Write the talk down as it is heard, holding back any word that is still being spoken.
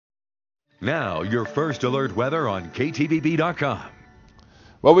Now, your first alert weather on KTVB.com.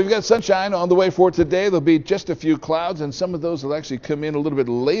 Well, we've got sunshine on the way for today. There'll be just a few clouds, and some of those will actually come in a little bit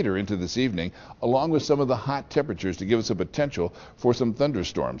later into this evening, along with some of the hot temperatures to give us a potential for some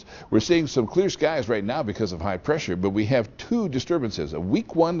thunderstorms. We're seeing some clear skies right now because of high pressure, but we have two disturbances. A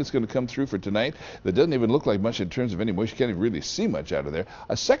weak one that's going to come through for tonight that doesn't even look like much in terms of any moisture. You can't even really see much out of there.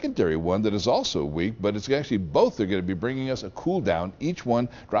 A secondary one that is also weak, but it's actually both are going to be bringing us a cool down, each one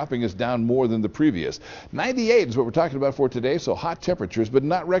dropping us down more than the previous. 98 is what we're talking about for today, so hot temperatures,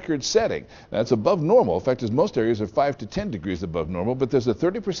 but not record setting. That's above normal. In fact, as most areas are 5 to 10 degrees above normal, but there's a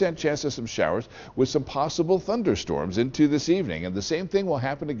 30% chance of some showers with some possible thunderstorms into this evening. And the same thing will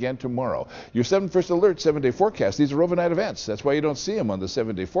happen again tomorrow. Your 7 first alert 7-day forecast, these are overnight events. That's why you don't see them on the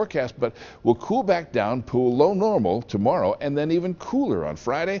 7-day forecast, but we'll cool back down, below normal tomorrow, and then even cooler on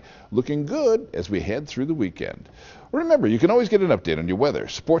Friday, looking good as we head through the weekend. Remember, you can always get an update on your weather,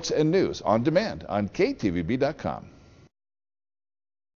 sports, and news on demand on KTVB.com.